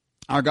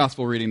Our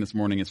gospel reading this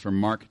morning is from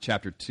Mark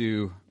chapter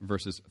 2,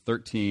 verses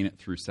 13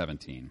 through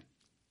 17.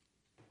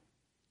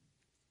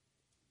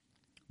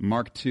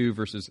 Mark 2,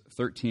 verses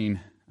 13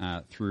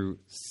 through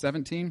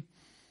 17.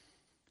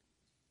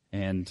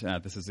 And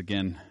this is,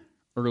 again,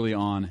 early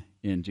on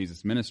in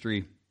Jesus'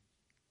 ministry.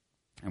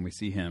 And we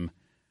see him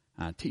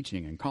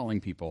teaching and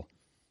calling people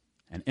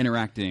and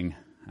interacting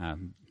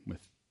with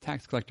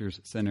tax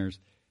collectors, sinners,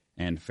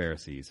 and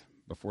Pharisees.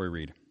 Before we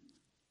read,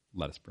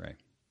 let us pray.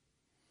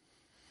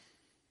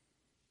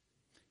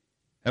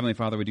 Heavenly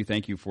Father, we do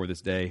thank you for this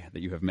day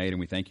that you have made, and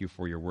we thank you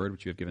for your word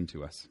which you have given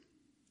to us.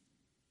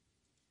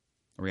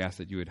 We ask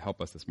that you would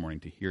help us this morning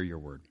to hear your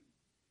word.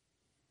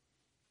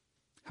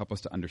 Help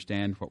us to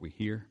understand what we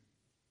hear.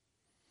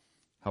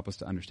 Help us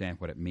to understand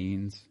what it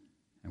means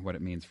and what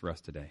it means for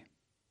us today.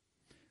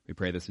 We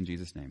pray this in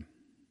Jesus' name.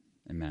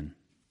 Amen.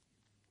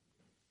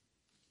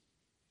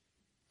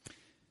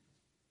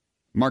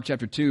 Mark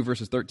chapter 2,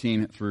 verses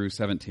 13 through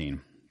 17.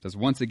 It says,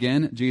 "Once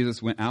again,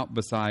 Jesus went out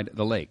beside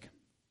the lake.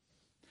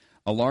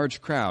 A large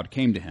crowd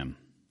came to him,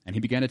 and he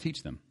began to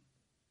teach them.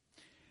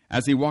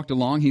 As he walked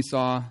along, he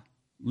saw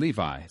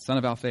Levi, son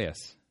of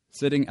Alphaeus,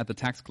 sitting at the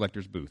tax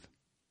collector's booth.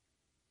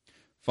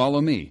 'Follow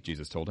me,'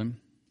 Jesus told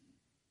him.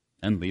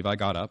 And Levi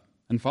got up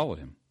and followed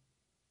him.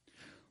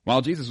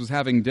 While Jesus was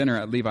having dinner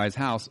at Levi's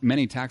house,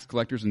 many tax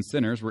collectors and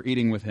sinners were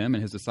eating with him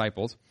and his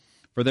disciples,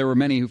 for there were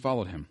many who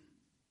followed him.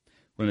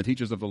 When the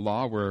teachers of the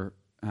law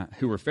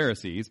who were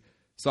Pharisees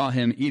saw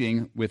him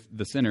eating with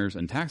the sinners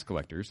and tax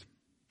collectors,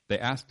 they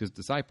asked his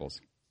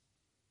disciples,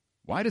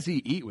 'Why does he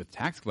eat with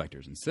tax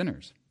collectors and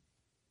sinners?'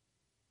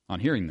 On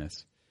hearing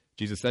this,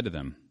 Jesus said to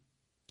them,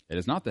 'It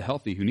is not the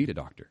healthy who need a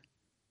doctor,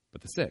 but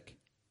the sick.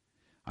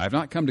 I have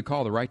not come to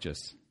call the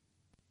righteous,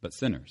 but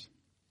sinners.'"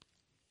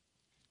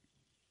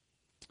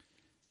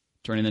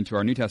 Turning then to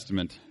our New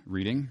Testament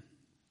reading,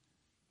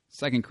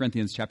 2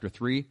 Corinthians chapter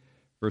 3,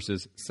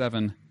 verses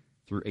 7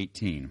 through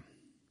 18.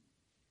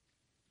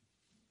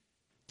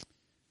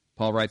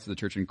 Paul writes to the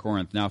church in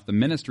Corinth, "Now if the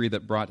ministry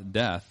that brought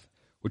death,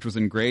 which was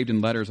engraved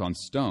in letters on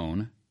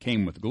stone,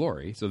 came with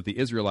glory, so that the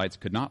Israelites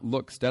could not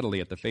look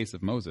steadily at the face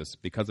of Moses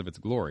because of its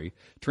glory,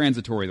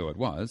 transitory though it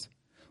was,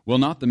 will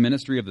not the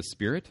ministry of the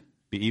Spirit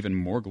be even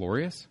more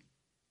glorious?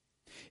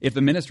 If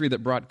the ministry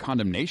that brought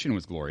condemnation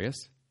was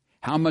glorious,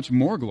 how much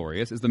more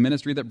glorious is the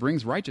ministry that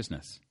brings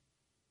righteousness?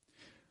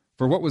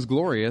 For what was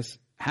glorious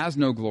has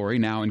no glory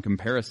now in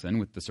comparison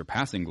with the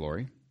surpassing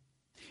glory.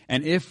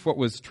 And if what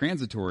was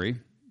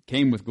transitory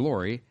came with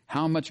glory,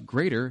 how much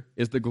greater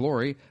is the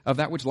glory of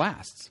that which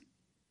lasts?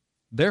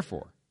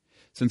 Therefore,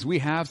 since we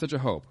have such a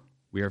hope,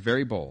 we are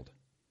very bold.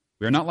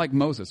 We are not like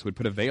Moses, who had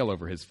put a veil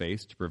over his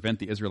face to prevent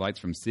the Israelites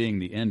from seeing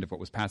the end of what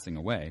was passing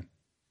away.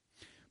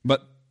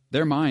 But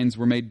their minds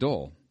were made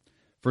dull.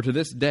 For to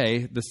this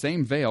day, the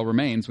same veil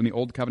remains when the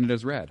old covenant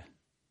is read.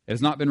 It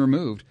has not been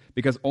removed,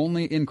 because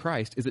only in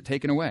Christ is it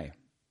taken away.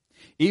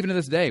 Even to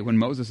this day, when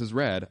Moses is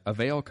read, a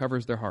veil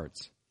covers their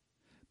hearts.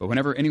 But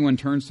whenever anyone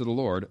turns to the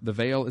Lord, the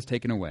veil is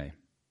taken away.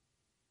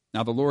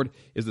 Now the Lord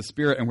is the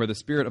Spirit, and where the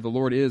Spirit of the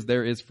Lord is,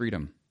 there is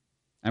freedom.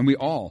 And we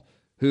all,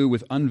 who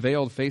with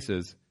unveiled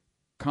faces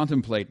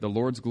contemplate the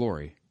Lord's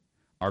glory,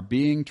 are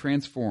being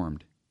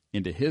transformed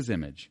into his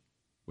image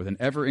with an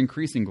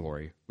ever-increasing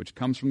glory, which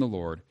comes from the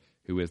Lord,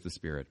 who is the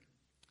Spirit."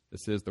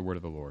 This is the word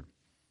of the Lord.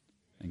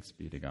 Thanks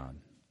be to God.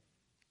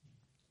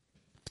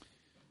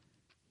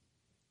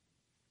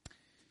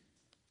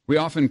 We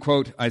often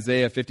quote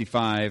Isaiah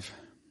 55,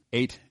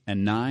 8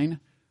 and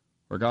 9,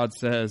 where God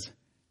says,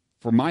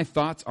 "For my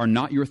thoughts are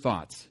not your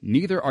thoughts,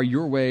 neither are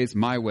your ways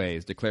my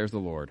ways, declares the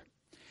Lord.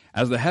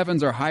 As the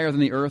heavens are higher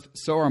than the earth,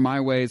 so are my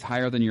ways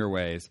higher than your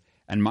ways,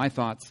 and my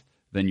thoughts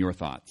than your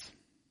thoughts."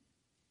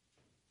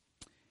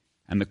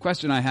 And the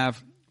question I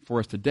have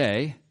for us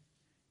today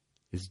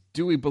is,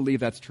 do we believe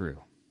that's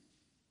true?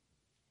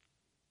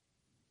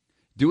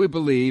 Do we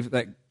believe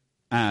that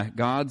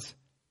God's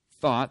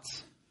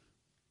thoughts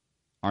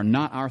are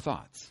not our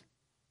thoughts,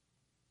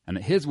 and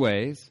that his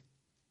ways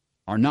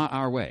are not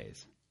our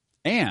ways,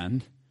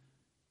 and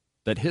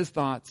that his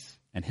thoughts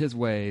and his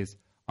ways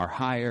are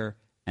higher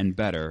and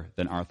better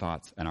than our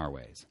thoughts and our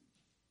ways?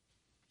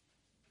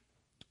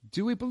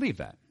 Do we believe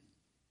that?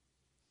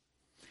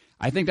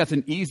 I think that's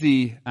an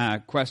easy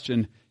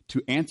question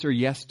to answer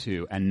yes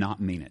to and not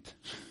mean it.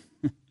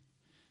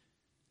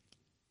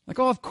 Like,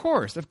 oh, of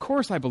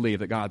course I believe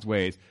that God's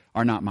ways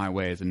are not my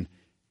ways and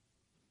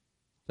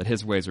that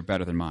his ways are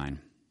better than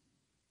mine.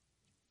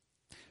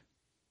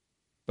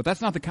 But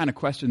that's not the kind of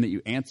question that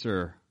you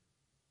answer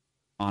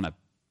on a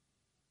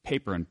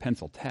paper and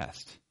pencil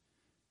test.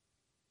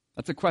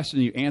 That's a question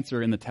you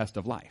answer in the test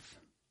of life.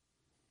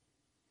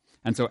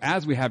 And so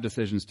as we have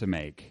decisions to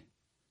make,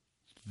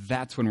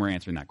 that's when we're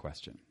answering that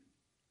question.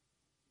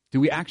 Do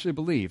we actually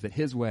believe that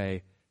his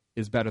way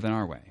is better than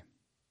our way?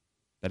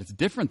 That it's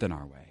different than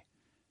our way?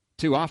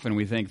 Too often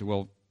we think,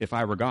 well, if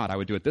I were God, I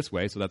would do it this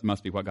way, so that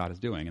must be what God is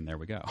doing, and there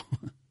we go.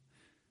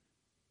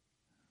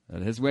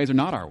 That his ways are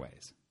not our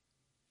ways.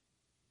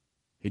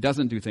 He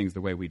doesn't do things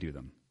the way we do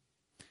them.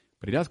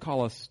 But he does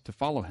call us to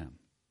follow him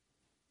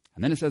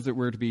And then it says that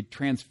we're to be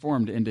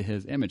transformed into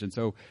his image. And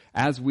so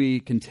as we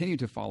continue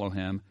to follow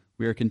him,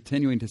 we are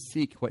continuing to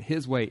seek what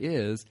his way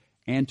is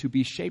and to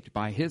be shaped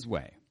by his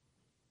way.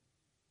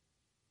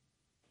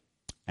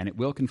 And it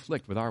will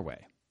conflict with our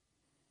way.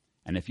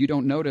 And if you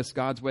don't notice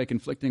God's way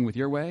conflicting with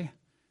your way,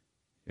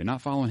 you're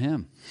not following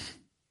him.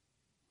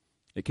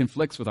 It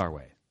conflicts with our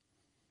way.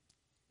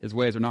 His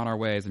ways are not our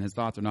ways, and his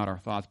thoughts are not our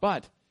thoughts,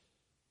 but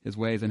his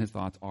ways and his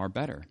thoughts are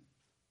better.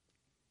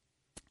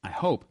 I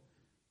hope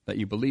that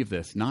you believe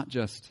this, not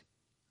just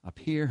up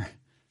here,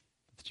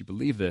 that you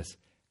believe this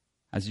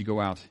as you go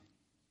out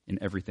in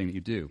everything that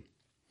you do.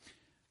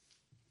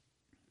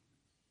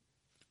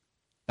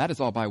 That is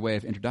all by way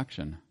of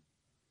introduction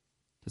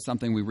to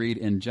something we read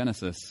in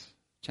Genesis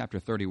chapter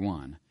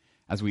 31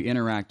 as we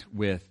interact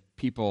with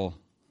people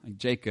like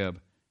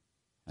Jacob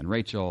and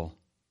Rachel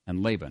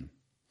and Laban.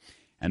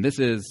 And this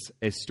is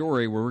a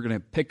story where we're going to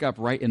pick up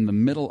right in the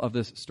middle of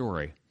this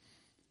story.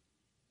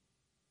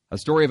 A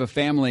story of a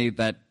family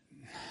that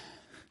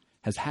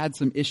has had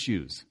some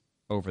issues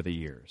over the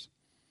years.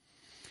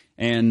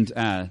 And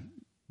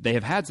they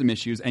have had some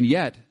issues, and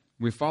yet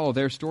we follow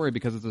their story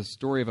because it's a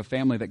story of a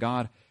family that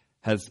God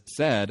has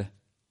said,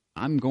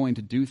 I'm going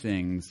to do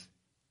things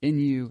in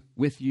you,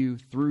 with you,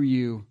 through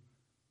you,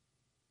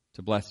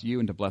 to bless you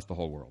and to bless the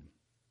whole world.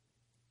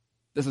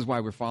 This is why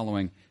we're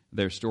following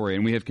their story.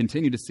 And we have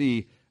continued to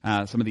see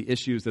some of the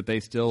issues that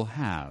they still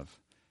have.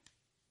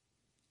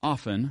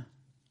 Often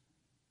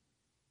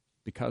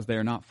because they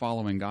are not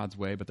following God's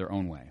way, but their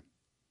own way.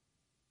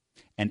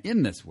 And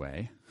in this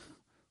way,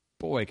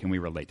 boy, can we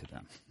relate to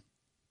them.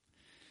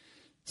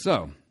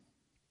 So,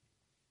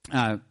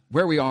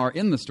 where we are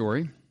in the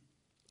story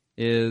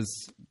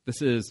is,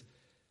 let's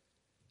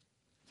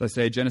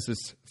say,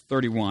 Genesis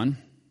 31,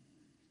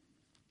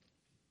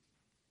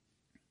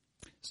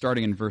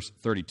 starting in verse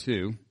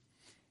 32.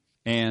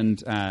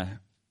 And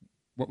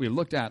what we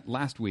looked at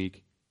last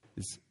week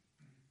is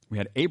we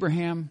had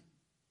Abraham,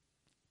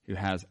 who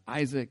has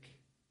Isaac,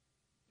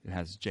 who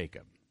has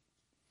Jacob.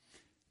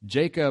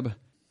 Jacob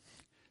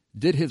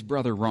did his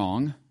brother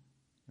wrong. You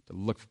have to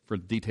look for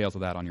details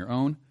of that on your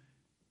own.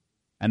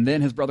 And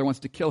then his brother wants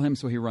to kill him,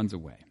 so he runs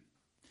away.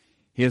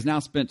 He has now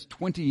spent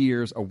 20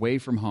 years away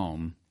from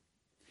home.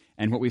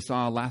 And what we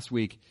saw last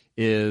week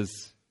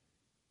is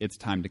it's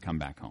time to come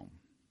back home.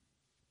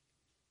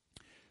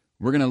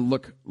 We're going to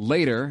look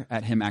later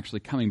at him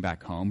actually coming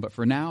back home, but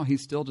for now,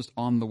 he's still just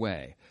on the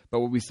way. But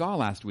what we saw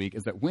last week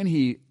is that when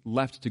he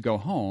left to go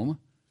home,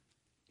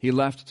 he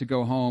left to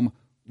go home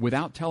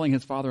without telling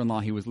his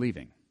father-in-law he was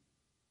leaving.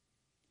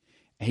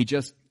 He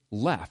just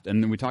left.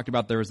 And then we talked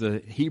about there was a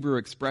Hebrew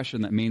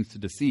expression that means to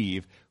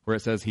deceive, where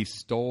it says he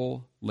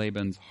stole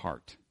Laban's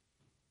heart.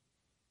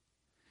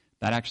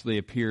 That actually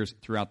appears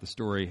throughout the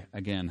story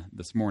again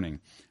this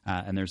morning.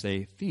 And there's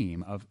a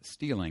theme of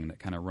stealing that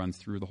kind of runs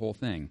through the whole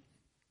thing.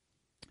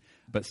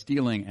 But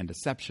stealing and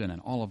deception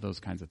and all of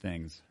those kinds of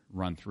things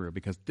run through,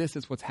 because this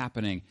is what's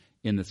happening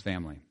in this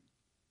family.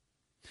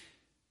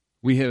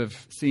 We have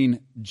seen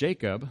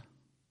Jacob,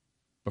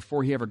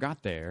 before he ever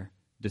got there,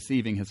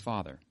 deceiving his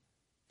father.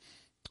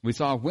 We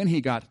saw when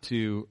he got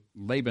to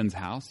Laban's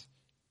house,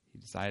 he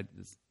decided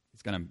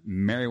he's going to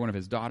marry one of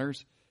his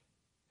daughters,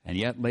 and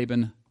yet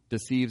Laban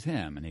deceives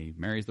him, and he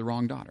marries the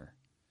wrong daughter.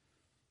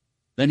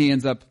 Then he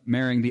ends up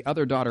marrying the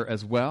other daughter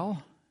as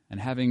well, and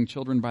having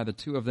children by the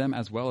two of them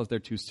as well as their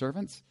two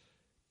servants,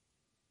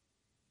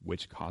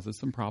 which causes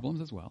some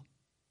problems as well.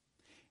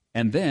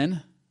 And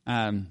then,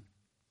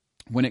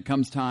 when it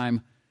comes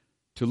time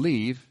to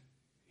leave,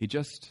 he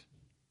just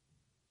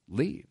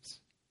leaves,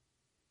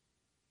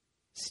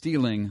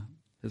 stealing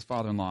his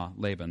father-in-law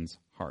Laban's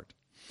heart.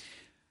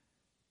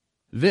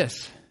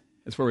 This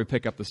is where we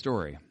pick up the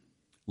story.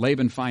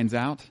 Laban finds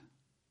out,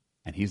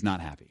 and he's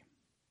not happy.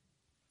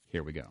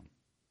 Here we go.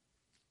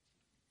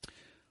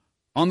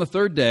 On the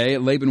third day,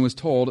 Laban was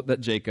told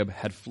that Jacob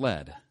had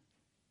fled.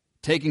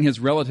 Taking his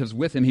relatives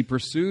with him, he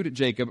pursued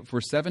Jacob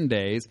for 7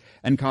 days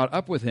and caught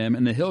up with him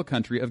in the hill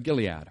country of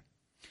Gilead.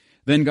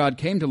 Then God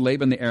came to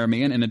Laban the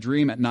Aramean in a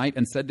dream at night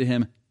and said to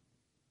him,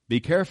 "Be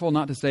careful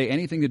not to say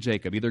anything to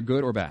Jacob, either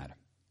good or bad."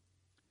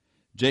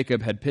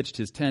 Jacob had pitched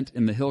his tent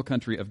in the hill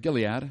country of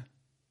Gilead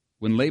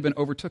when Laban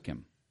overtook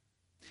him.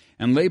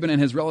 And Laban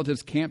and his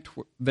relatives camped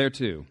there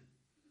too.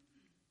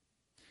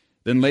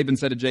 Then Laban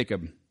said to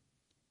Jacob,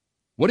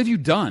 "What have you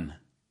done?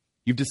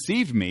 You've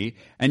deceived me,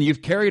 and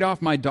you've carried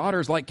off my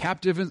daughters like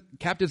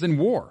captives in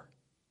war.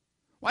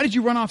 Why did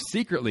you run off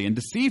secretly and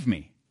deceive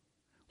me?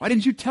 Why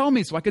didn't you tell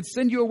me so I could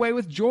send you away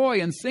with joy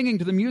and singing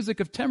to the music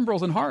of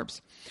timbrels and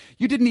harps?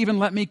 You didn't even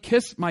let me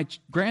kiss my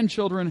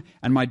grandchildren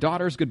and my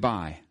daughters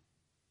goodbye.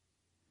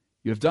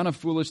 You have done a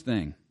foolish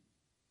thing.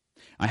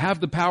 I have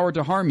the power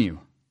to harm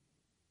you.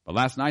 But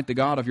last night the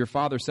God of your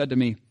father said to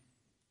me,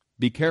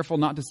 'Be careful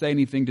not to say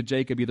anything to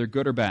Jacob, either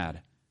good or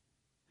bad.'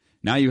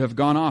 Now you have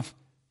gone off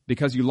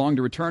because you long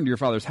to return to your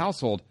father's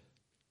household.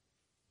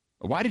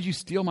 Why did you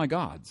steal my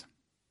gods?"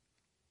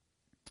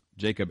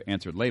 Jacob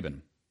answered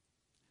Laban,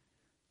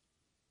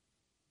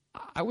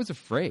 "I was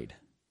afraid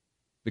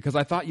because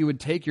I thought you would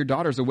take your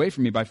daughters away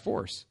from me by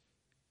force.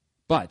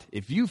 But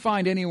if you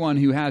find anyone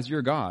who has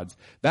your gods,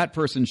 that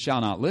person shall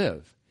not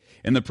live.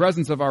 In the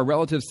presence of our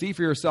relatives, see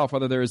for yourself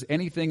whether there is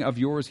anything of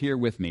yours here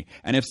with me.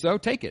 And if so,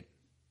 take it."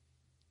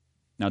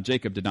 Now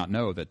Jacob did not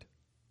know that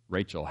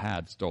Rachel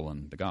had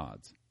stolen the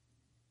gods.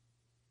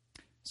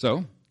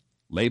 So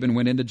Laban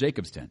went into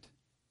Jacob's tent,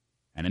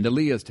 and into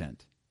Leah's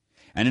tent,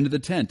 and into the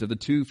tent of the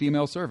 2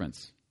 female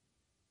servants.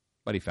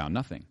 But he found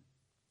nothing.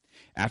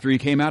 After he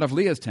came out of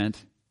Leah's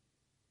tent,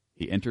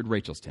 he entered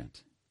Rachel's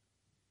tent.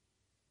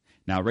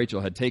 Now Rachel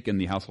had taken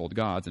the household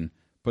gods and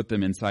put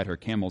them inside her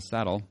camel's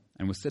saddle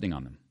and was sitting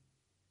on them.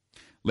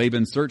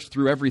 Laban searched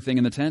through everything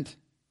in the tent,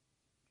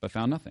 but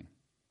found nothing.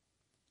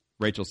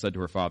 Rachel said to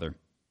her father,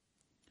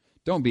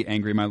 "Don't be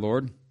angry, my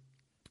lord,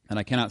 that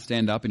I cannot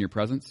stand up in your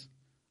presence.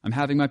 I'm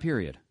having my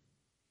period."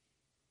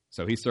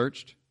 So he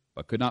searched,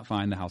 but could not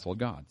find the household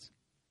gods.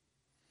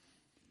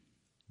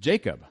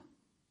 Jacob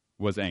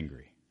was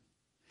angry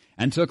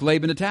and took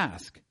Laban to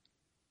task.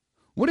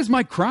 "What is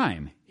my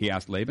crime?" he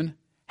asked Laban.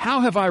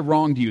 "How have I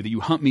wronged you that you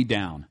hunt me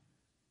down?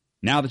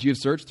 Now that you have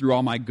searched through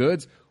all my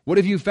goods, what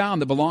have you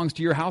found that belongs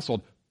to your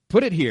household?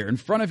 Put it here in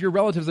front of your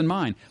relatives and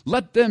mine.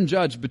 Let them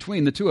judge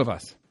between the 2 of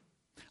us.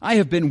 I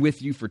have been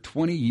with you for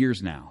 20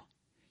 years now.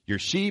 Your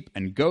sheep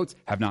and goats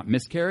have not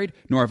miscarried,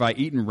 nor have I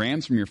eaten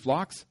rams from your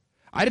flocks.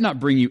 I did not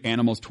bring you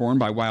animals torn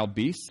by wild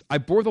beasts. I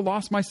bore the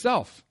loss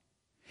myself.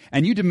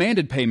 And you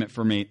demanded payment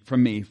from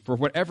me for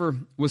whatever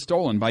was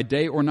stolen by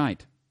day or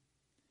night.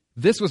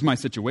 This was my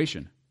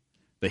situation.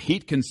 The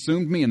heat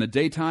consumed me in the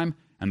daytime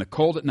and the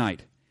cold at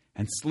night,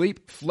 and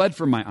sleep fled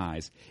from my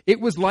eyes. It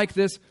was like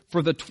this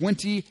for the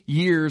 20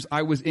 years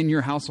I was in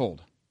your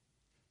household.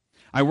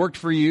 I worked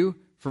for you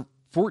for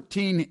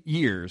 14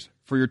 years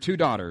for your 2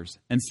 daughters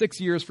and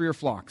 6 years for your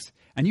flocks,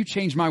 and you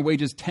changed my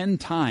wages 10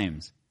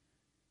 times.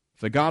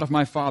 If the God of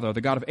my father, the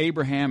God of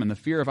Abraham and the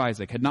fear of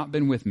Isaac had not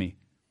been with me,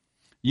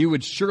 you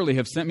would surely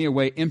have sent me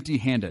away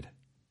empty-handed.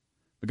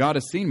 But God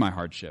has seen my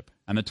hardship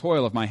and the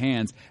toil of my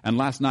hands, and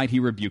last night he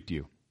rebuked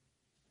you."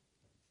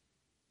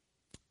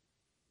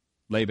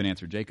 Laban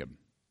answered Jacob,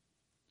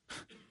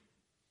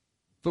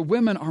 "The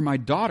women are my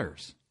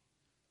daughters,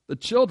 the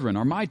children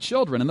are my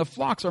children, and the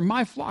flocks are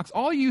my flocks.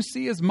 All you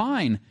see is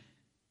mine.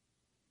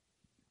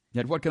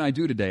 Yet what can I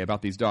do today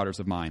about these daughters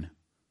of mine,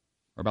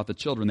 or about the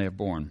children they have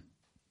borne?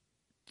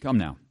 Come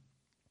now,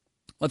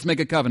 let's make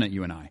a covenant,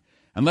 you and I,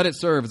 and let it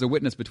serve as a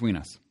witness between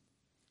us."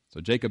 So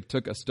Jacob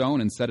took a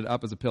stone and set it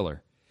up as a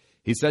pillar.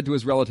 He said to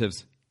his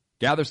relatives,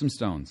 "Gather some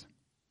stones."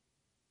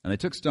 And they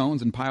took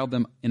stones and piled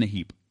them in a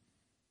heap.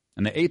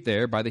 And they ate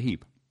there by the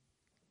heap.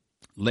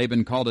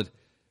 Laban called it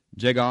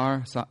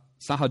Jegar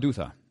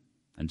Sahadutha,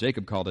 and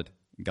Jacob called it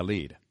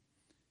Gilead.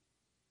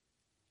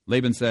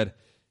 Laban said,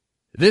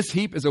 "This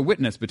heap is a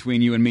witness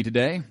between you and me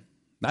today.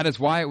 That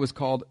is why it was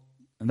called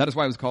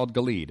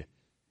Gilead.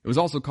 It was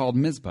also called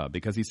Mizpah,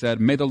 because he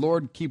said, 'May the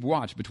Lord keep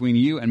watch between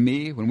you and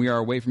me when we are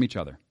away from each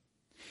other.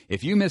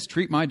 If you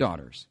mistreat my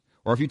daughters,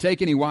 or if you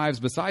take any wives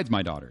besides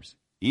my daughters,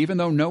 even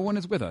though no one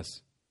is with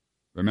us,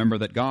 remember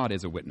that God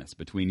is a witness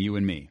between you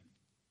and me.'"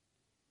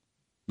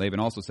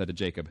 Laban also said to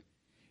Jacob,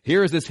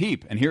 "Here is this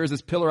heap, and here is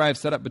this pillar I have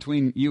set up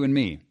between you and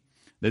me.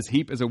 This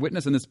heap is a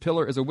witness, and this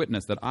pillar is a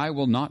witness that I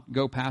will not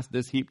go past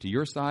this heap to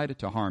your side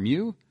to harm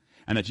you,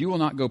 and that you will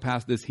not go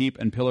past this heap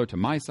and pillar to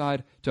my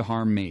side to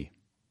harm me.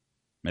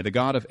 May the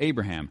God of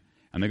Abraham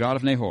and the God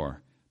of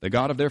Nahor, the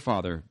God of their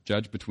father,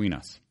 judge between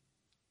us."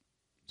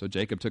 So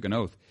Jacob took an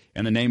oath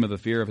in the name of the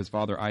fear of his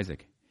father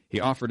Isaac. He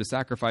offered a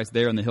sacrifice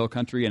there in the hill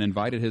country and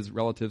invited his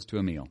relatives to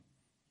a meal.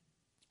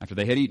 After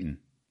they had eaten,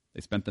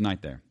 they spent the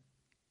night there.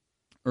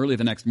 Early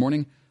the next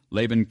morning,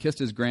 Laban kissed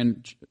his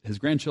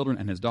grandchildren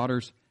and his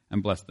daughters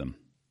and blessed them.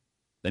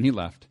 Then he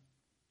left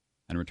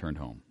and returned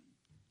home.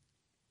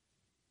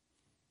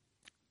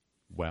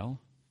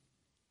 Well,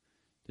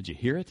 did you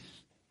hear it?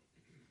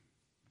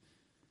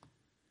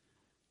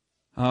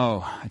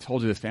 Oh, I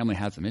told you this family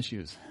had some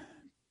issues.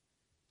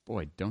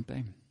 Boy, don't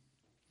they?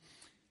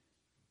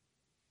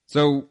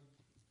 So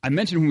I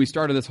mentioned when we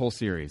started this whole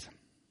series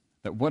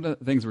that one of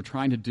the things we're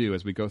trying to do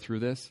as we go through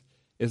this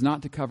is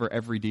not to cover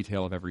every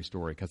detail of every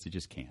story, because you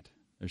just can't.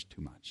 There's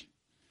too much.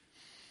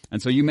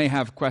 And so you may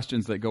have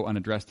questions that go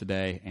unaddressed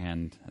today,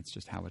 and that's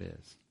just how it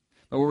is.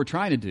 But what we're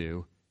trying to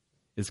do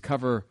is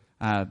cover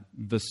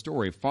the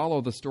story,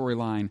 follow the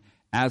storyline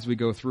as we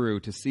go through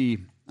to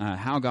see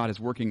how God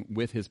is working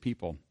with his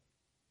people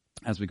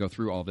as we go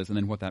through all this, and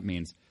then what that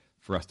means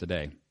for us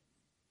today.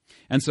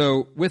 And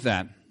so with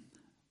that,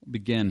 we'll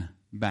begin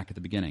back at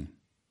the beginning.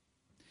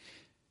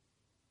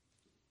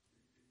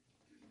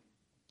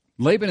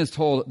 Laban is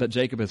told that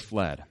Jacob has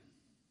fled.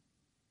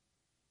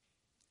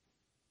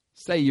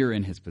 Say you're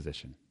in his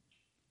position.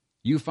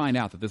 You find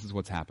out that this is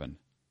what's happened.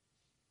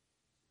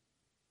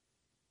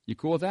 You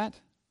cool with that?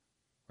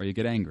 Or you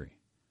get angry?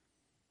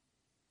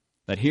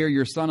 That here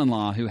your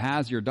son-in-law, who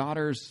has your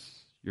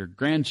daughters, your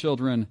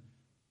grandchildren,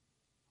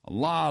 a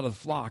lot of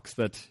flocks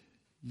that,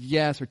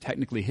 yes, are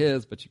technically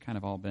his, but you kind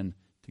of all been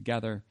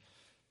together.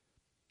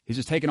 He's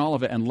just taken all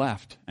of it and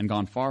left and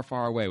gone far,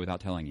 far away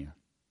without telling you.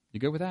 You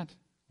good with that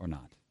or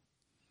not?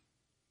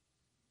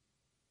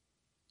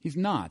 He's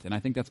not, and I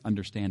think that's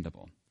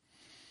understandable.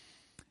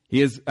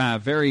 He is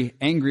very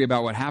angry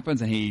about what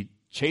happens, and he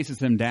chases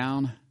him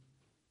down.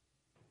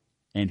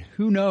 And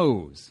who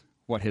knows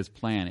what his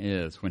plan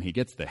is when he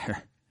gets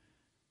there.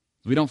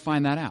 We don't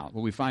find that out.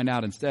 What we find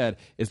out instead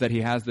is that he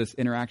has this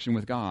interaction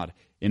with God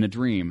in a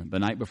dream the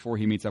night before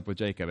he meets up with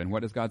Jacob. And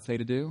what does God say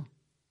to do?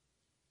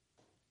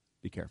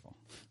 Be careful.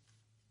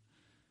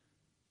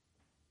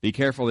 Be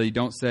careful that you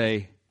don't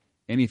say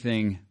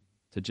anything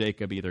to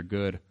Jacob, either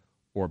good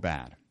or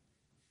bad.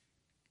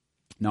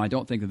 Now, I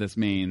don't think that this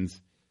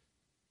means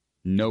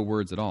no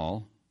words at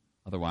all.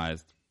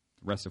 Otherwise,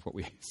 the rest of what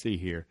we see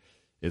here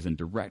is in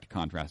direct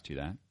contrast to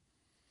that.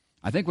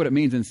 I think what it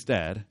means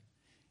instead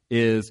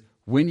is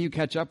when you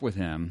catch up with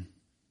him,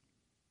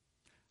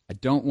 I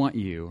don't want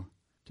you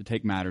to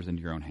take matters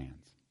into your own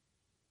hands.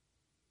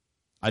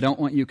 I don't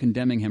want you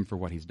condemning him for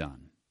what he's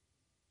done,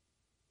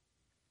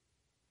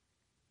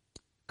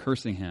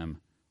 cursing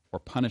him or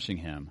punishing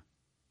him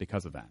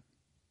because of that.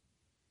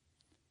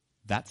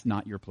 That's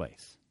not your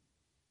place.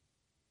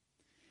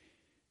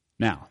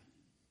 Now,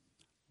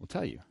 we'll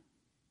tell you,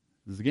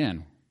 this is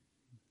again,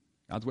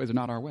 God's ways are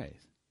not our ways.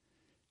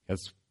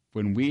 Because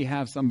when we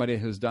have somebody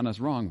who's done us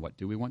wrong, what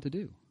do we want to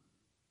do?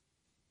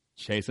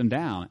 Chase them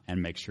down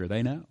and make sure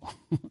they know.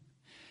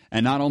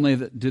 And not only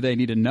do they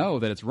need to know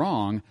that it's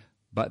wrong,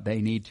 but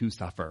they need to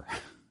suffer.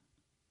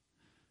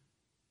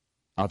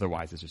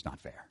 Otherwise, it's just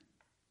not fair.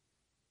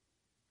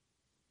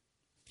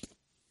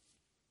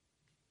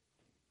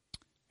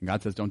 And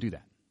God says, don't do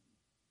that.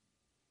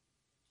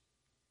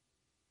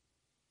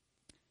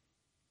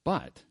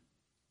 But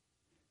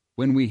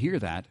when we hear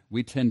that,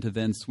 we tend to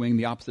then swing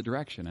the opposite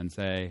direction and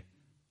say,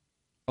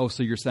 oh,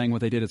 so you're saying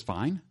what they did is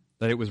fine?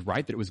 That it was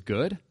right, that it was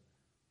good?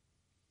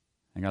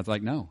 And God's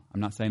like, no, I'm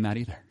not saying that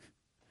either.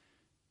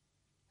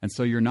 And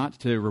so you're not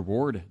to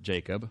reward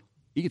Jacob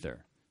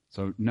either.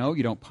 So no,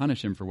 you don't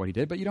punish him for what he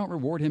did, but you don't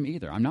reward him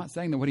either. I'm not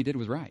saying that what he did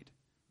was right.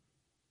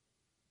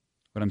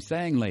 What I'm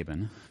saying,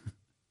 Laban,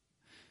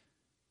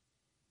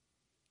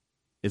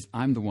 is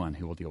I'm the one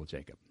who will deal with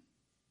Jacob,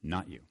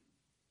 not you.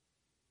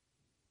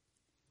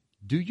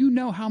 Do you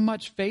know how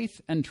much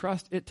faith and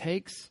trust it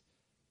takes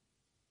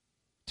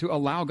to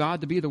allow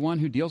God to be the one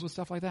who deals with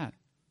stuff like that?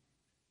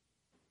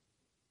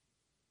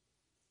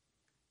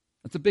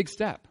 That's a big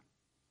step.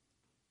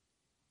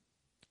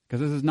 Because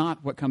this is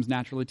not what comes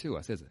naturally to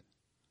us, is it?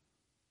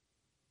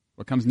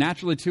 What comes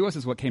naturally to us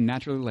is what came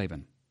naturally to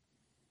Laban.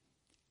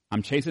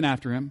 I'm chasing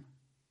after him,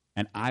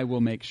 and I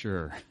will make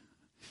sure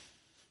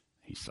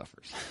he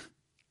suffers.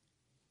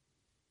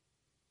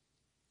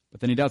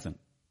 But then he doesn't.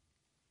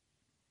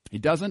 He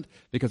doesn't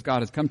because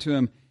God has come to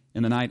him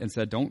in the night and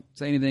said, don't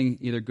say anything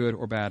either good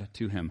or bad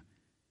to him.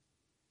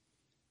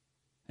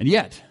 And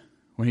yet,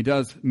 when he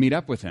does meet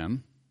up with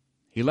him,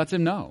 he lets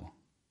him know,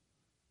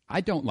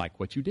 I don't like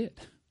what you did.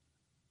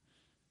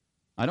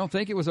 I don't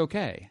think it was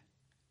okay,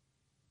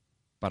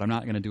 but I'm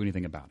not going to do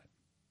anything about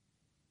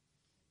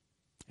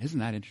it. Isn't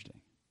that interesting?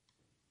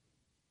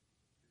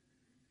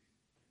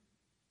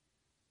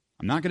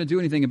 I'm not going to do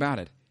anything about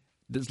it.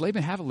 Does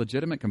Laban have a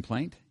legitimate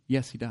complaint?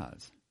 Yes, he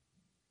does.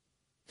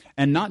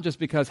 And not just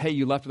because, hey,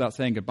 you left without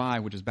saying goodbye,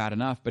 which is bad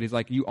enough, but he's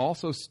like, you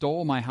also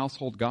stole my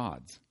household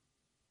gods.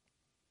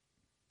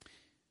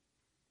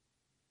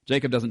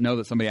 Jacob doesn't know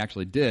that somebody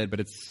actually did, but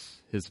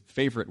it's his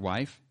favorite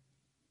wife.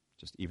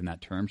 Just even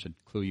that term should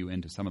clue you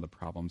into some of the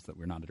problems that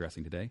we're not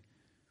addressing today.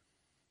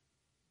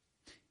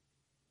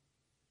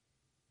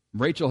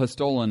 Rachel has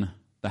stolen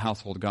the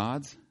household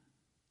gods.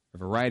 A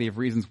variety of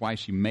reasons why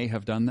she may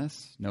have done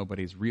this.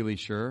 Nobody's really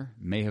sure.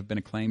 May have been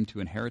a claim to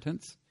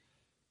inheritance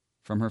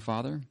from her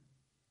father.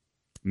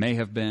 May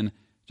have been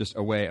just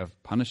a way of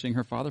punishing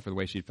her father for the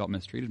way she felt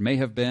mistreated. May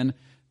have been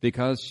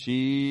because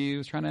she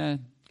was trying to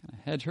kind of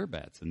hedge her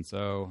bets. And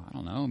so, I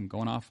don't know, I'm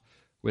going off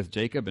with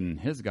Jacob and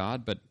his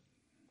God, but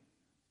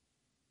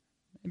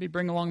maybe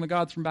bring along the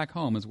gods from back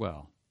home as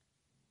well.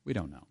 We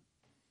don't know.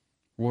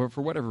 Or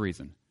for whatever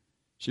reason,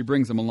 she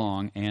brings them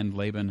along, and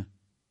Laban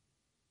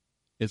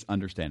is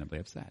understandably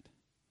upset.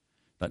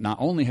 That not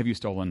only have you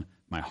stolen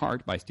my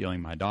heart by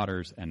stealing my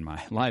daughters and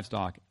my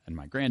livestock and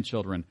my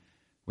grandchildren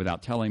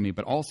without telling me,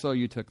 but also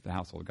you took the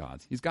household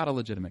gods. He's got a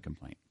legitimate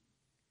complaint.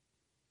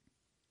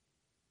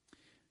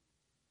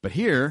 But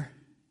here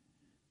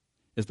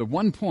is the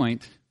one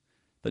point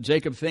that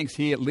Jacob thinks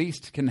he at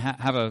least can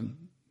have a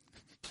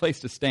place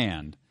to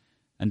stand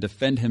and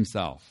defend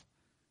himself.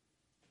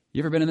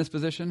 You ever been in this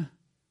position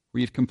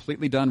where you've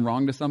completely done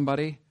wrong to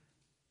somebody,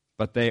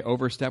 but they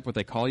overstep what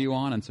they call you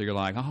on, and so you're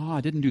like, oh, I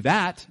didn't do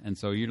that. And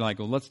so you're like,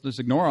 well, let's just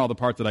ignore all the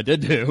parts that I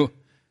did do.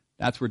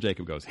 That's where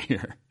Jacob goes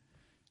here.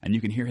 And you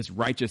can hear his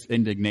righteous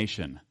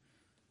indignation.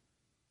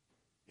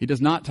 He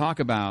does not talk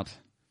about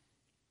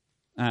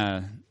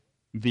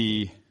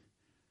the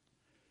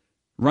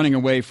running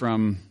away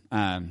from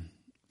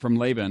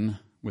Laban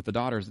with the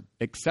daughters,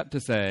 except to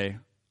say,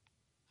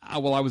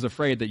 well, I was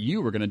afraid that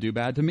you were going to do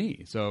bad to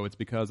me. So it's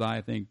because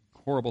I think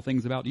horrible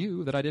things about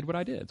you that I did what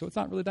I did. So it's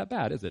not really that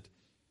bad, is it?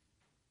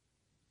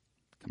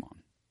 Come on.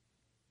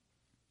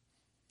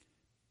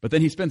 But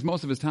then he spends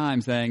most of his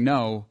time saying,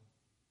 no,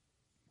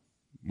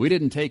 we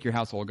didn't take your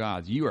household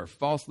gods. You are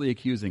falsely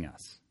accusing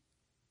us.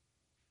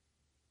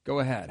 Go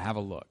ahead, have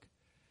a look.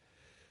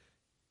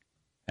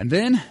 And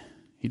then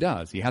he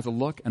does. He has a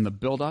look, and the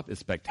buildup is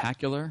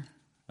spectacular.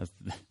 As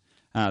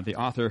the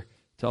author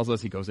tells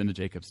us, he goes into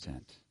Jacob's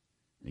tent.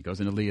 He goes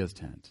into Leah's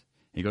tent.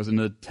 He goes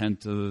into the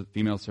tent of the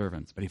female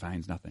servants, but he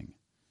finds nothing.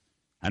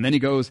 And then he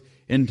goes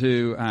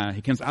into,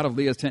 he comes out of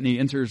Leah's tent and he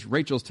enters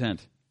Rachel's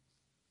tent.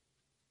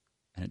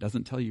 And it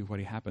doesn't tell you what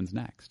happens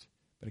next,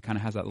 but it kind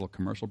of has that little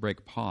commercial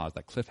break pause,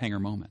 that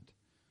cliffhanger moment,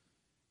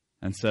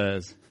 and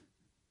says,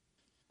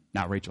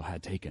 now Rachel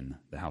had taken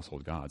the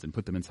household gods and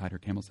put them inside her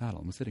camel saddle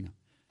and was sitting on.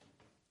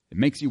 It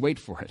makes you wait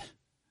for it.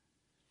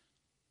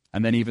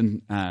 And then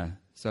even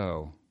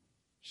so,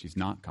 she's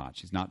not caught.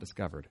 She's not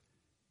discovered.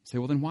 You say,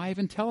 well, then why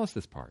even tell us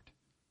this part?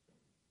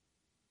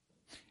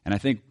 And I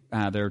think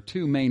there are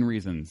two main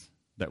reasons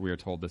that we are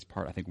told this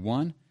part. I think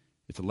one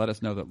is to let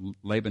us know that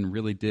Laban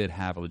really did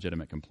have a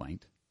legitimate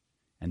complaint.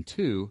 And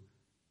two,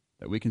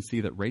 that we can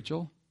see that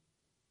Rachel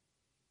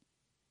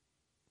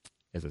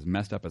is as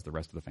messed up as the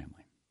rest of the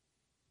family.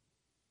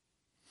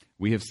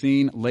 We have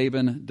seen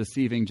Laban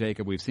deceiving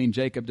Jacob. We've seen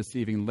Jacob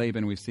deceiving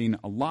Laban. We've seen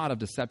a lot of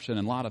deception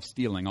and a lot of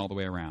stealing all the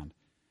way around.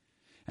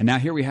 And now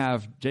here we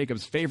have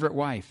Jacob's favorite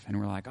wife, and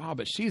we're like, oh,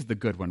 but she's the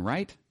good one,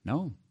 right?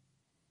 No.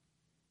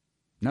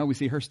 No, we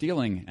see her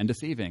stealing and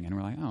deceiving, and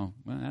we're like, oh,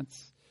 well,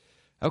 that's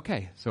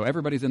okay. So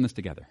everybody's in this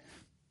together.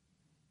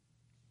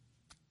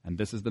 And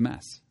this is the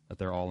mess that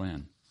they're all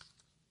in.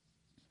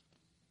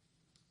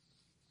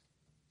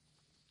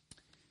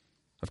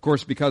 Of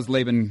course, because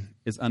Laban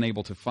is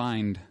unable to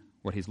find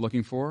what he's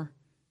looking for,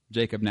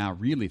 Jacob now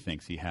really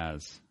thinks he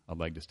has a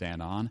leg to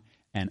stand on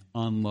and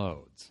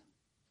unloads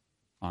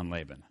on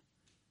Laban.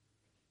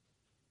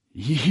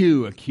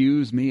 You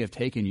accuse me of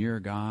taking your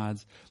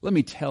gods. Let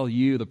me tell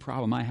you the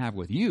problem I have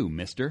with you,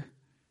 mister.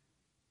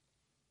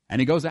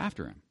 And he goes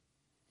after him.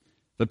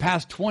 The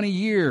past 20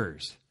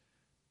 years,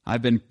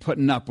 I've been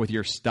putting up with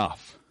your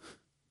stuff.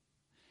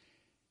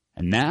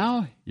 And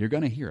now you're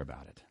going to hear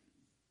about it.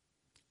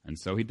 And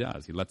so he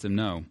does. He lets him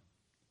know.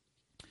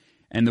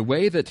 And the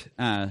way that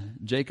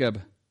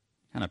Jacob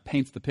kind of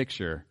paints the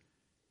picture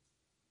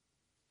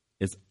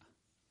is,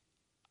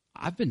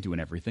 I've been doing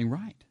everything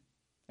right.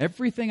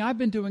 Everything I've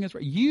been doing is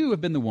right. You have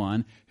been the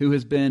one who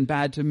has been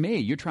bad to me.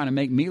 You're trying to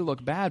make me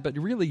look bad, but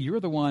really you're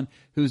the one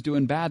who's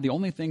doing bad. The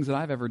only things that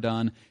I've ever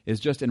done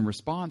is just in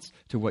response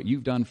to what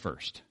you've done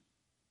first.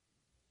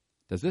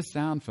 Does this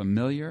sound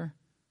familiar?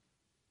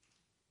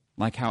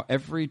 Like how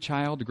every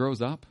child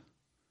grows up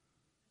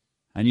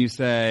and you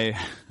say,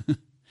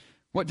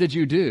 what did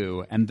you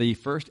do? And the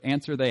first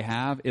answer they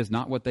have is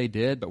not what they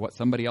did, but what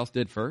somebody else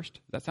did first.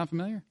 Does that sound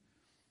familiar?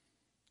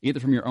 Either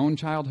from your own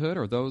childhood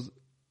or those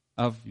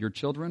of your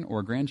children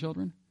or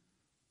grandchildren?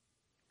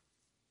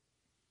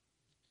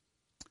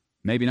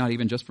 Maybe not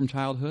even just from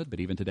childhood, but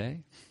even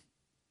today.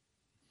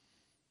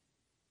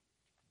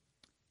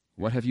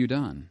 What have you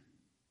done?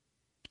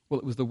 Well,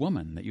 it was the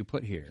woman that you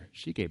put here.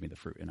 She gave me the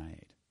fruit and I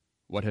ate.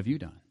 What have you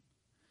done?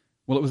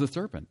 Well, it was the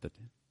serpent that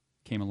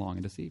came along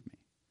and deceived me.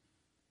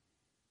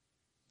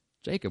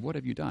 Jacob, what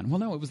have you done? Well,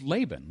 no, it was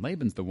Laban.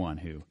 Laban's the one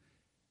who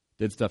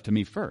did stuff to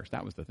me first.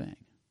 That was the thing.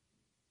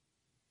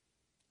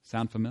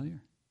 Sound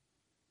familiar?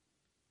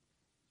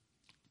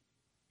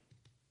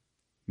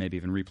 Maybe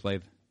even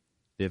replay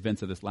the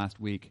events of this last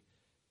week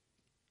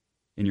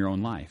in your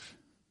own life.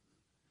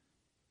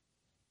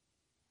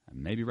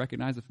 And maybe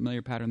recognize a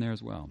familiar pattern there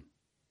as well.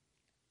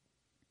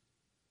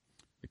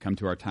 We come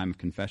to our time of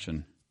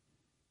confession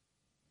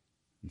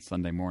on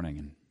Sunday morning,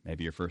 and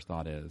maybe your first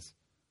thought is,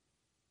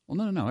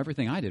 well, no,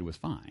 everything I did was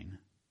fine.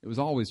 It was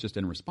always just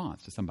in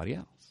response to somebody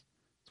else.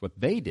 It's what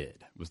they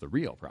did was the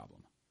real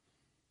problem.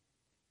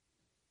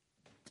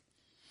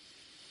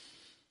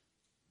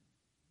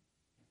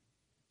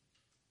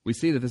 We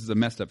see that this is a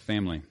messed up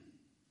family.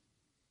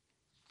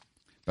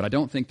 But I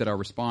don't think that our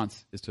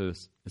response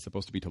is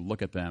supposed to be to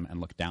look at them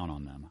and look down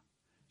on them.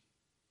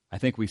 I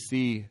think we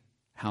see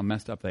how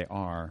messed up they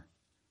are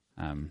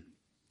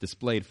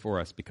displayed for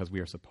us because we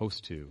are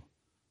supposed to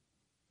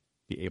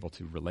be able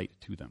to relate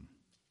to them.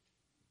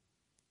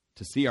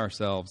 To see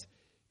ourselves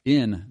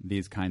in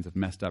these kinds of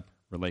messed up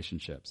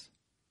relationships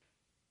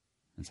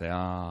and say,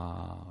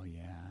 oh,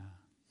 yeah.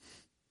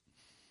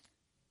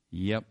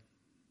 Yep.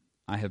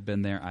 I have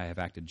been there. I have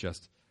acted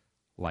just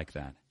like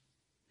that.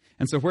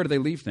 And so where do they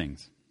leave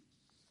things?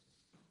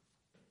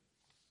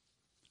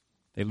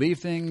 They leave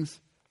things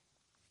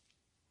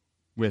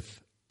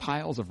with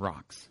piles of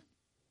rocks.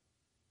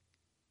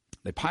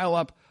 They pile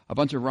up a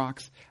bunch of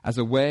rocks as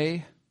a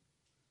way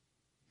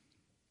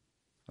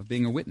of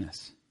being a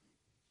witness.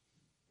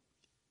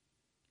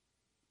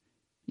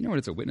 You know what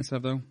it's a witness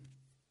of, though?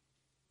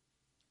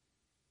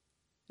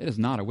 It is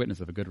not a witness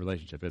of a good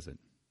relationship, is it?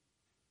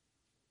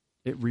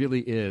 It really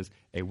is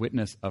a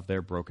witness of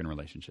their broken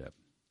relationship.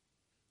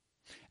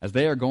 As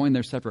they are going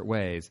their separate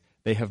ways,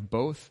 they have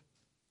both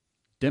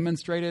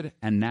demonstrated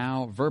and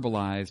now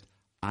verbalized,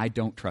 I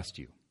don't trust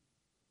you.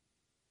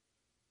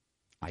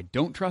 I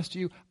don't trust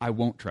you. I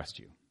won't trust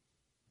you.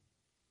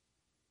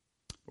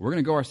 We're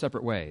going to go our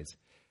separate ways.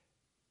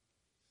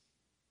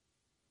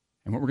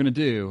 And what we're going to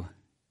do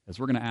is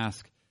we're going to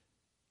ask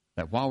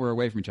that while we're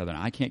away from each other,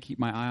 and I can't keep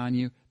my eye on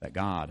you, that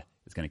God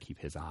is going to keep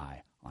his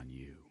eye on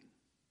you.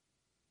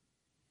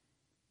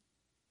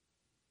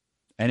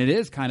 And it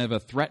is kind of a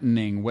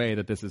threatening way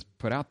that this is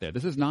put out there.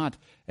 This is not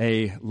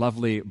a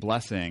lovely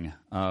blessing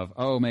of,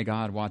 oh, may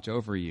God watch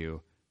over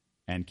you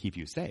and keep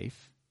you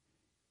safe.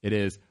 It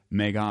is,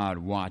 may God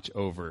watch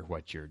over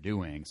what you're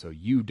doing so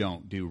you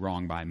don't do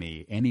wrong by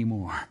me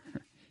anymore,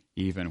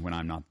 even when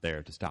I'm not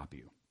there to stop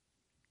you.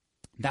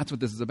 That's what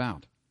this is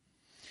about.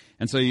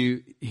 And so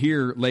you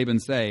hear Laban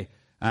say,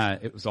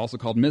 it was also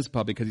called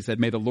Mizpah because he said,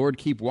 may the Lord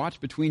keep watch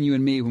between you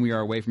and me when we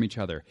are away from each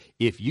other.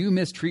 If you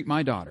mistreat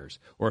my daughters,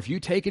 or if you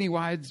take any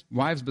wives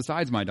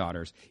besides my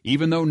daughters,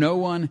 even though no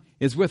one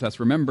is with us,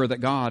 remember that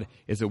God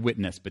is a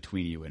witness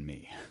between you and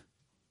me.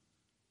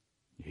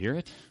 You hear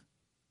it?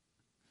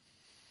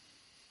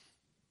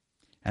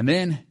 And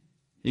then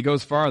he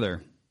goes farther.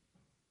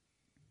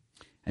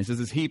 And he says,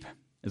 this heap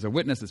is a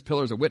witness, this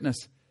pillar is a witness,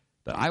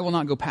 that I will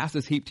not go past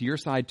this heap to your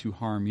side to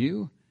harm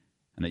you,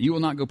 and that you will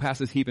not go past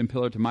this heap and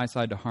pillar to my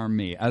side to harm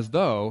me, as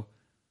though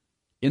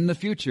in the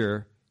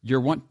future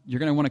you're going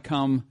to want to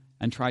come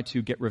and try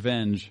to get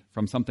revenge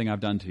from something I've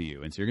done to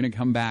you. And so you're going to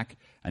come back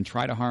and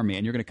try to harm me,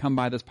 and you're going to come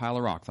by this pile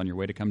of rocks on your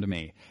way to come to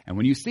me. And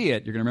when you see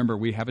it, you're going to remember,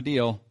 we have a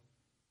deal.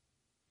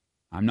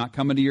 I'm not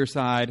coming to your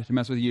side to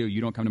mess with you.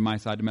 You don't come to my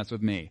side to mess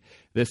with me.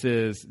 This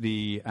is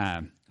the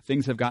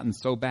things have gotten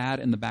so bad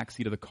in the back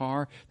seat of the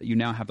car that you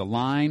now have the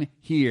line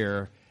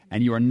here,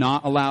 and you are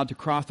not allowed to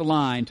cross the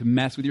line to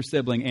mess with your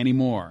sibling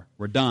anymore.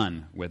 We're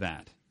done with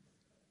that.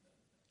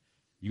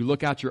 You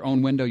look out your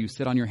own window. You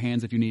sit on your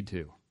hands if you need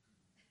to.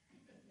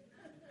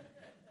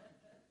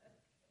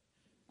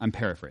 I'm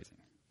paraphrasing.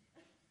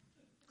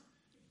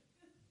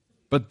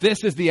 But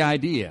this is the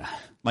idea.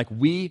 Like,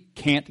 we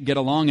can't get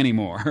along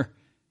anymore.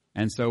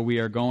 And so we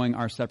are going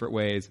our separate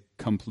ways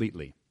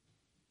completely.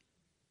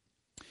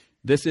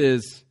 This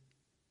is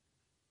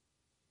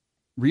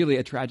really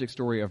a tragic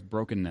story of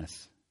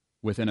brokenness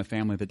within a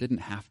family that didn't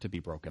have to be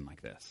broken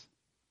like this.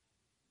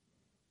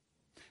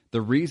 The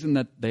reason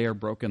that they are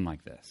broken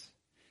like this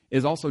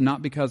is also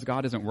not because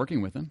God isn't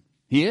working with them.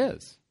 He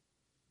is.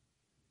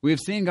 We have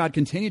seen God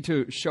continue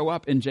to show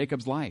up in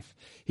Jacob's life.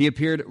 He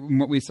appeared,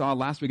 what we saw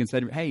last week, and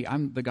said, hey,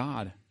 I'm the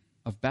God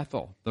of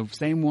Bethel, the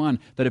same one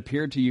that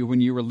appeared to you when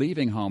you were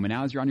leaving home, and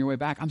now as you're on your way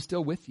back, I'm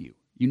still with you.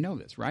 You know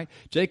this, right?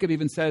 Jacob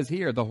even says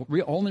here,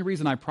 the only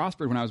reason I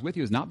prospered when I was with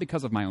you is not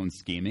because of my own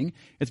scheming.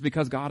 It's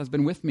because God has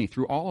been with me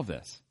through all of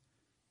this.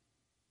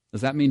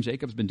 Does that mean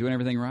Jacob's been doing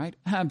everything right?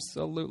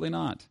 Absolutely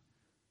not.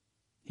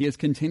 He has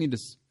continued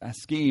to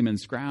scheme and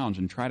scrounge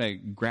and try to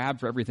grab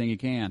for everything he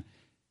can.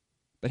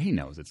 But he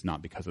knows it's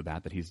not because of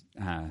that he's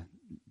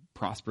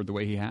prospered the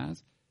way he has.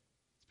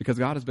 It's because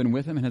God has been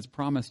with him and has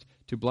promised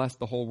to bless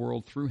the whole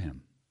world through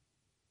him.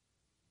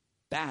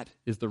 That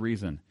is the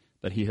reason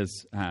that he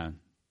has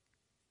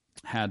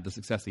had the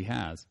success he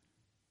has.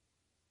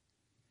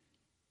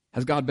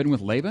 Has God been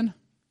with Laban?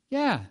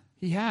 Yeah,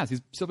 he has.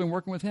 He's still been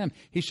working with him.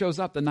 He shows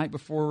up the night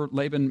before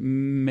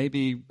Laban may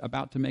be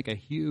about to make a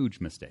huge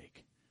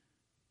mistake.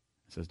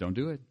 He says, don't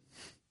do it.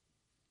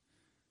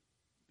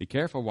 Be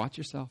careful. Watch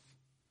yourself.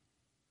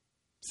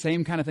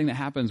 Same kind of thing that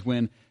happens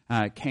when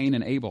Cain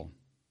and Abel.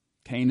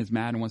 Cain is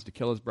mad and wants to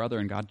kill his brother,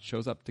 and God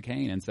shows up to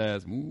Cain and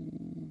says,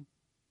 ooh,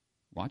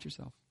 watch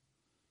yourself.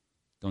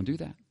 Don't do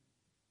that.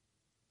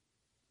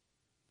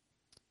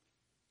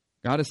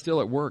 God is still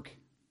at work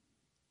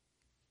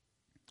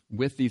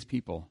with these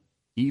people,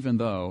 even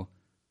though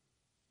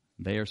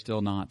they are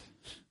still not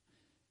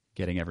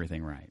getting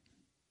everything right.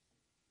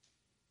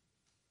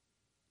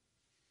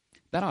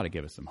 That ought to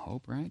give us some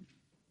hope, right?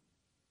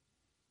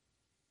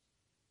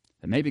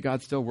 That maybe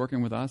God's still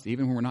working with us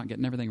even when we're not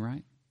getting everything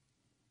right.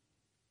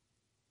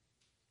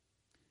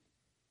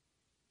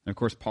 And of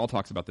course, Paul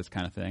talks about this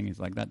kind of thing. He's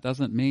like, that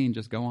doesn't mean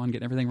just go on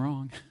getting everything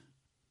wrong.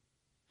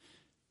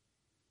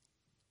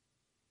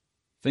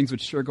 Things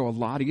would sure go a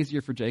lot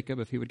easier for Jacob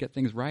if he would get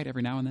things right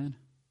every now and then.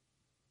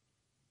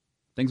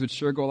 Things would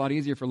sure go a lot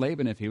easier for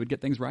Laban if he would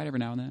get things right every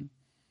now and then.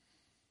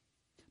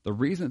 The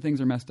reason that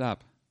things are messed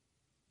up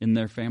in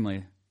their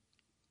family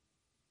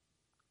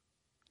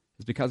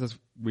is because, as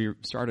we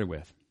started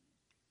with,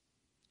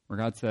 where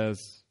God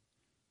says,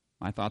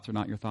 my thoughts are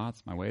not your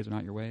thoughts, my ways are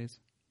not your ways,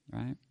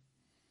 right?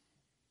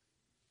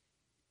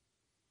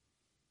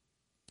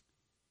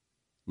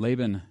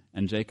 Laban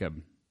and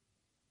Jacob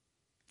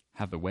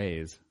have the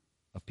ways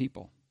of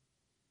people.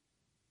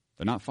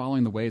 They're not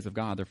following the ways of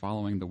God. They're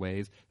following the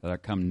ways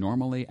that come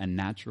normally and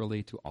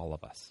naturally to all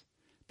of us.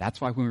 That's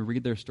why when we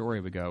read their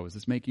story, we go, does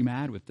this make you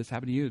mad? If this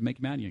happened to you, does it make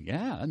you mad? You go,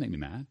 yeah, that made me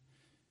mad.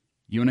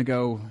 You want to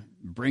go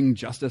bring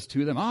justice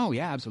to them? Oh,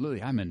 yeah,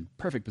 absolutely. I'm in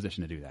perfect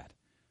position to do that.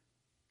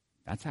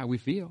 That's how we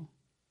feel.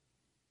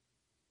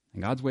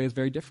 And God's way is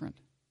very different.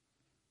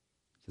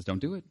 He says, don't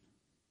do it.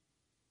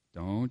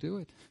 Don't do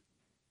it.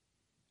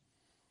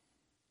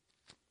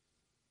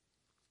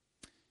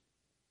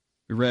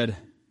 We read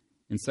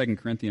in 2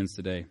 Corinthians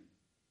today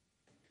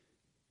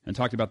and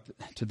talked about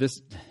to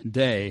this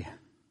day,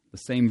 the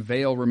same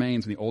veil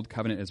remains when the Old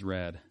Covenant is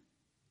read.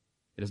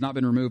 It has not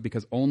been removed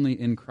because only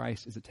in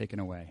Christ is it taken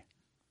away.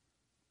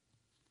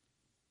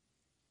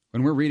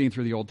 When we're reading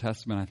through the Old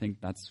Testament, I think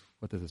that's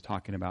what this is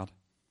talking about.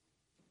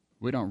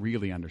 We don't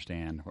really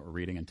understand what we're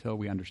reading until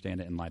we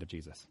understand it in light of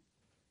Jesus.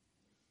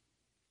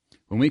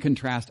 When we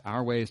contrast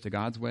our ways to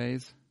God's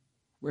ways,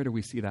 where do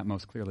we see that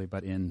most clearly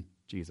but in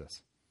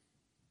Jesus?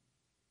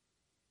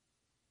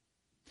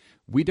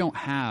 We don't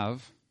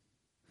have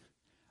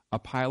a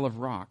pile of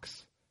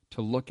rocks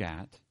to look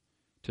at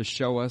to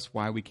show us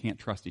why we can't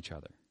trust each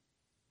other.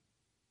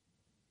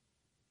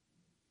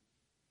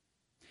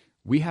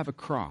 We have a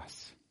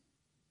cross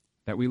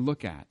that we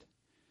look at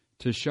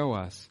to show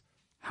us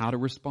how to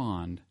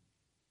respond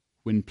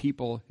when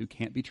people who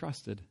can't be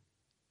trusted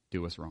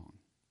do us wrong.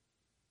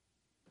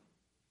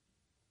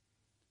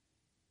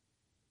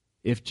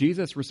 If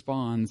Jesus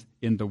responds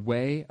in the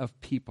way of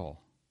people,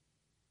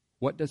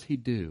 what does he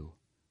do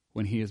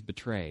when he is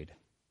betrayed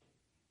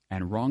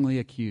and wrongly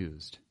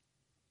accused?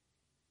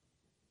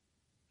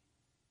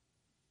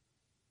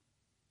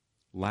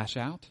 Lash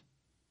out?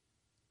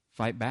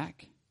 Fight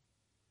back?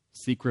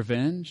 Seek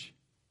revenge?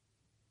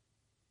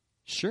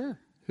 Sure,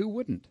 who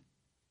wouldn't?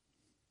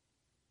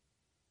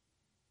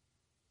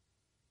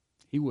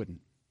 He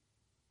wouldn't.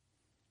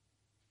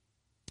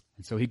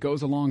 And so he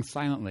goes along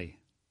silently,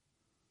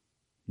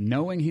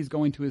 knowing he's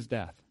going to his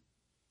death.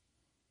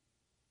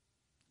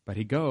 But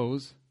he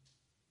goes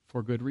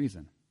for good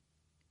reason.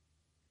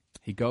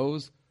 He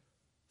goes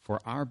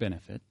for our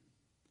benefit,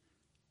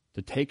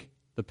 to take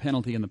the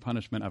penalty and the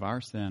punishment of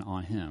our sin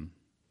on him.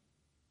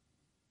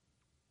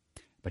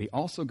 But he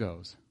also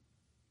goes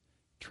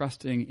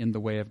trusting in the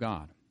way of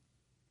God,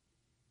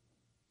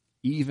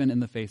 even in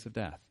the face of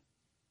death.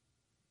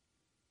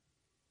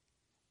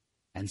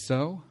 And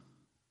so,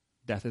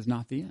 death is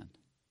not the end.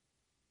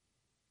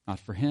 Not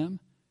for him,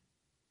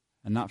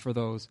 and not for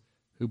those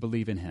who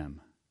believe in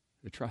him,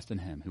 who trust in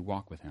him, who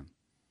walk with him.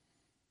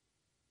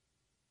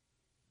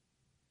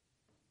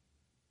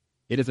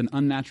 It is an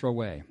unnatural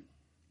way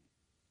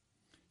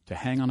to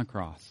hang on a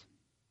cross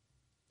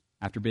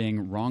after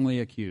being wrongly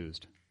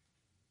accused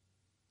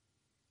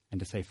and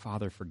to say,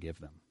 Father, forgive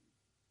them.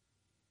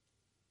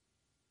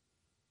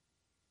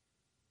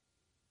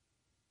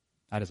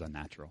 That is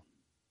unnatural.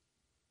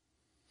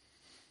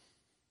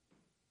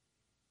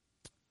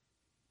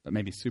 But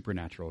maybe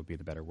supernatural would be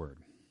the better word.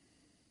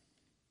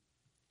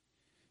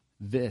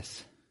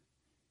 This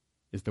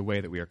is the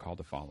way that we are called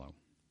to follow.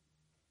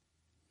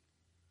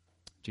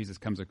 Jesus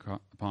comes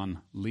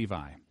upon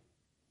Levi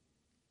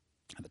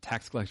at the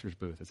tax collector's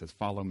booth. It says,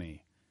 follow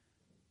me.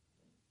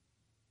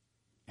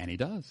 And he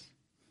does.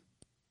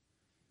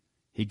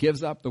 He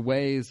gives up the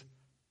ways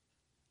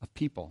of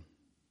people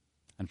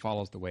and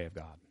follows the way of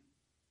God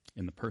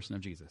in the person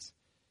of Jesus.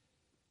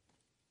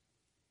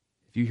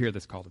 If you hear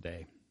this call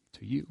today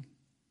to you,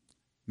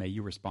 may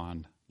you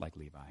respond like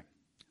Levi. In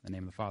the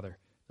name of the Father,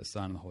 the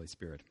Son, and the Holy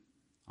Spirit.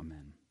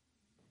 Amen.